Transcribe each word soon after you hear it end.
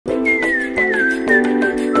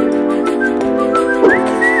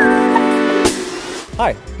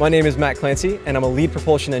Hi, my name is Matt Clancy, and I'm a lead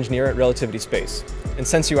propulsion engineer at Relativity Space. And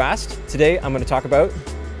since you asked, today I'm going to talk about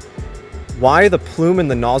why the plume in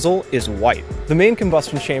the nozzle is white. The main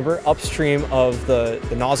combustion chamber upstream of the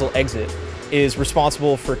nozzle exit is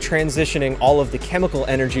responsible for transitioning all of the chemical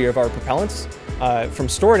energy of our propellants from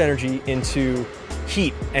stored energy into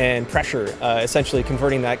heat and pressure, essentially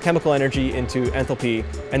converting that chemical energy into enthalpy,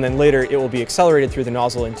 and then later it will be accelerated through the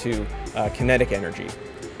nozzle into kinetic energy.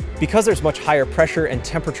 Because there's much higher pressure and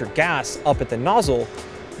temperature gas up at the nozzle,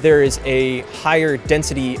 there is a higher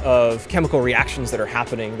density of chemical reactions that are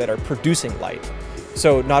happening that are producing light.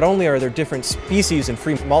 So not only are there different species and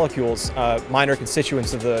free molecules, minor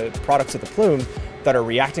constituents of the products of the plume, that are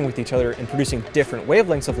reacting with each other and producing different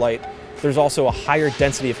wavelengths of light, there's also a higher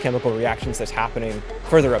density of chemical reactions that's happening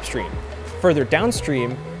further upstream. Further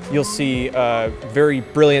downstream, you'll see a very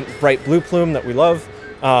brilliant bright blue plume that we love,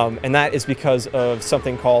 and that is because of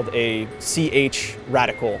something called a CH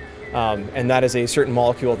radical. And that is a certain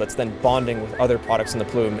molecule that's then bonding with other products in the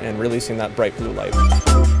plume and releasing that bright blue light.